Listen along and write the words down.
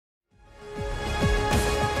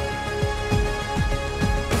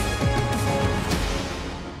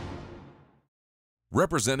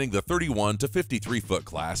Representing the 31 to 53 foot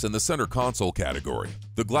class in the center console category,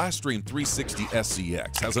 the Glasstream 360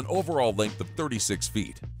 SCX has an overall length of 36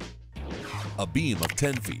 feet, a beam of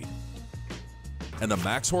 10 feet, and a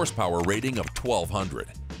max horsepower rating of 1200.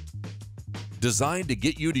 Designed to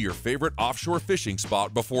get you to your favorite offshore fishing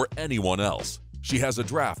spot before anyone else, she has a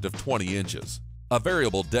draft of 20 inches, a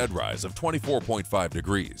variable dead rise of 24.5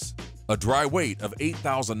 degrees, a dry weight of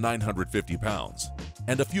 8,950 pounds,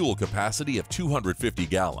 and a fuel capacity of 250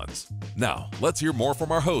 gallons. Now, let's hear more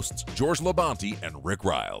from our hosts, George Labonte and Rick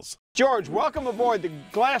Riles. George, welcome aboard the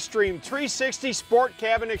Glasstream 360 Sport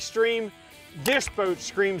Cabin Extreme. This boat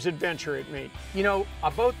screams adventure at me. You know, a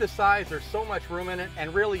boat this size, there's so much room in it,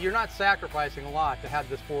 and really you're not sacrificing a lot to have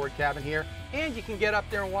this forward cabin here, and you can get up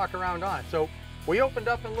there and walk around on it. So we opened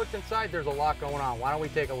up and looked inside, there's a lot going on. Why don't we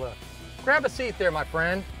take a look? Grab a seat there, my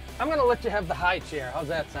friend. I'm gonna let you have the high chair. How's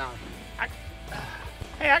that sound?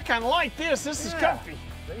 Hey, I kind of like this. This is comfy.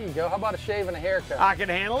 There you go. How about a shave and a haircut? I can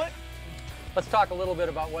handle it. Let's talk a little bit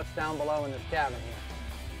about what's down below in this cabin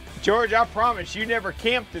here. George, I promise you never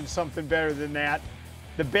camped in something better than that.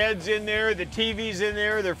 The bed's in there, the TV's in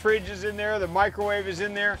there, the fridge is in there, the microwave is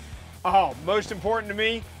in there. Oh, most important to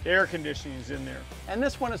me, the air conditioning is in there. And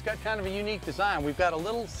this one has got kind of a unique design. We've got a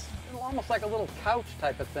little, almost like a little couch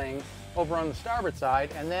type of thing over on the starboard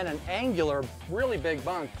side, and then an angular, really big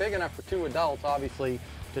bunk, big enough for two adults, obviously,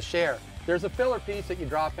 to share. There's a filler piece that you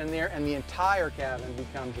drop in there, and the entire cabin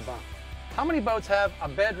becomes a bunk. How many boats have a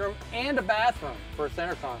bedroom and a bathroom for a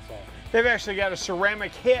center console? They've actually got a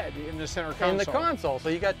ceramic head in the center console. In the console, so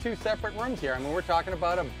you got two separate rooms here. I mean, we're talking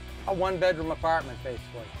about a one-bedroom apartment,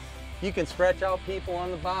 basically. You can stretch out people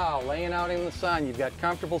on the bow, laying out in the sun. You've got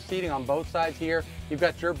comfortable seating on both sides here. You've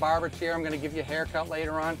got your barber chair. I'm going to give you a haircut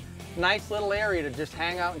later on. Nice little area to just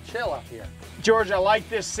hang out and chill up here. George, I like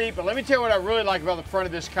this seat, but let me tell you what I really like about the front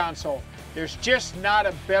of this console. There's just not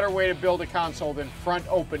a better way to build a console than front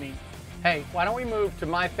opening. Hey, why don't we move to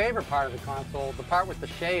my favorite part of the console, the part with the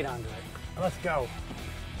shade under it. Let's go.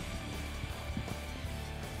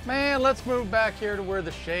 Man, let's move back here to where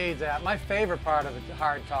the shade's at. My favorite part of the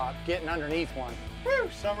hard top, getting underneath one. Woo,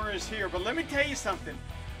 summer is here, but let me tell you something.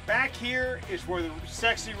 Back here is where the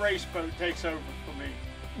sexy race boat takes over for me.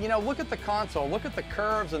 You know, look at the console. Look at the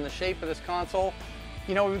curves and the shape of this console.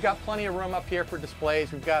 You know, we've got plenty of room up here for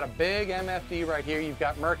displays. We've got a big MFD right here. You've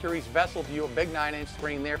got Mercury's Vessel View, a big 9-inch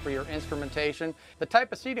screen there for your instrumentation. The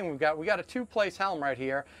type of seating we got a two-place helm right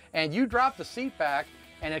here, and you drop the seat back,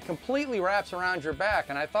 and it completely wraps around your back.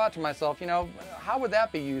 And I thought to myself, you know, how would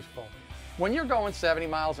that be useful? When you're going 70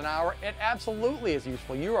 miles an hour, it absolutely is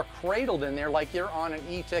useful. You are cradled in there like you're on an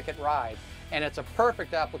e-ticket ride. And it's a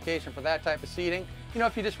perfect application for that type of seating. You know,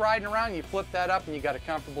 if you're just riding around, you flip that up and you got a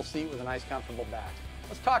comfortable seat with a nice comfortable back.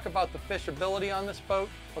 Let's talk about the fishability on this boat.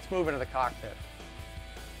 Let's move into the cockpit.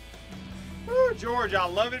 Ooh, George, I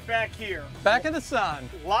love it back here. Back in the sun.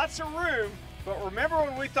 Lots of room, but remember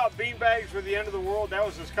when we thought beanbags were the end of the world? That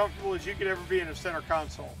was as comfortable as you could ever be in a center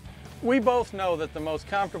console. We both know that the most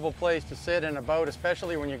comfortable place to sit in a boat,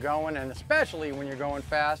 especially when you're going, and especially when you're going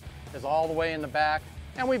fast, is all the way in the back.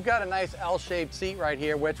 And we've got a nice L-shaped seat right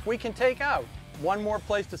here, which we can take out. One more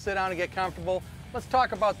place to sit down and get comfortable. Let's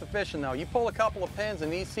talk about the fishing though. You pull a couple of pins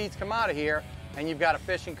and these seats come out of here and you've got a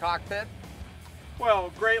fishing cockpit.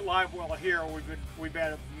 Well, great live well here. We've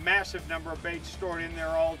had a massive number of baits stored in there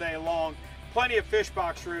all day long. Plenty of fish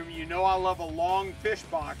box room. You know I love a long fish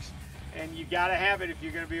box, and you got to have it if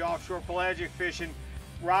you're going to be offshore pelagic fishing.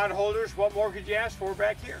 Rod holders, what more could you ask for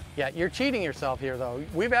back here? Yeah, you're cheating yourself here though.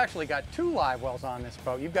 We've actually got two live wells on this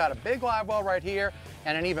boat. You've got a big live well right here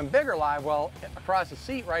and an even bigger live well across the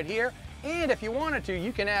seat right here. And if you wanted to,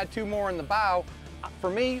 you can add two more in the bow.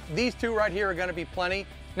 For me, these two right here are going to be plenty.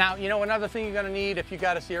 Now, you know, another thing you're going to need if you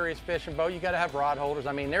got a serious fishing boat, you got to have rod holders.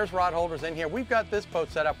 I mean, there's rod holders in here. We've got this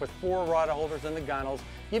boat set up with 4 rod holders in the gunnels.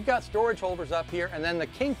 You've got storage holders up here, and then the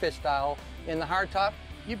Kingfish style in the hardtop.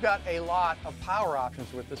 You've got a lot of power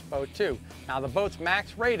options with this boat too. Now the boat's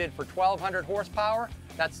max rated for 1,200 horsepower.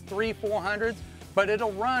 That's 3 400s, but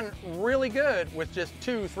it'll run really good with just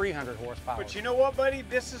 2 300 horsepower. But you know what, buddy?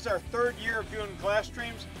 This is our 3rd year of doing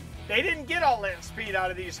Glasstreams. They didn't get all that speed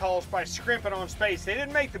out of these hulls by scrimping on space. They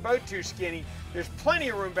didn't make the boat too skinny. There's plenty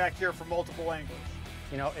of room back here for multiple anglers.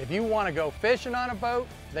 You know, if you want to go fishing on a boat,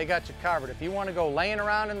 they got you covered. If you want to go laying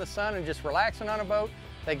around in the sun and just relaxing on a boat,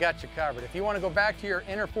 they got you covered. If you want to go back to your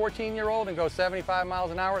inner 14-year-old and go 75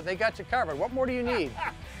 miles an hour, they got you covered. What more do you need?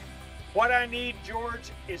 What I need,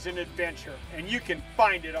 George, is an adventure, and you can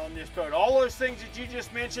find it on this boat. All those things that you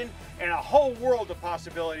just mentioned, and a whole world of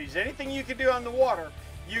possibilities. Anything you can do on the water,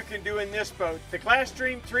 you can do in this boat. The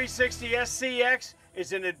Glasstream 360 SCX,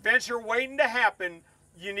 is an adventure waiting to happen.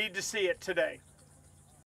 You need to see it today.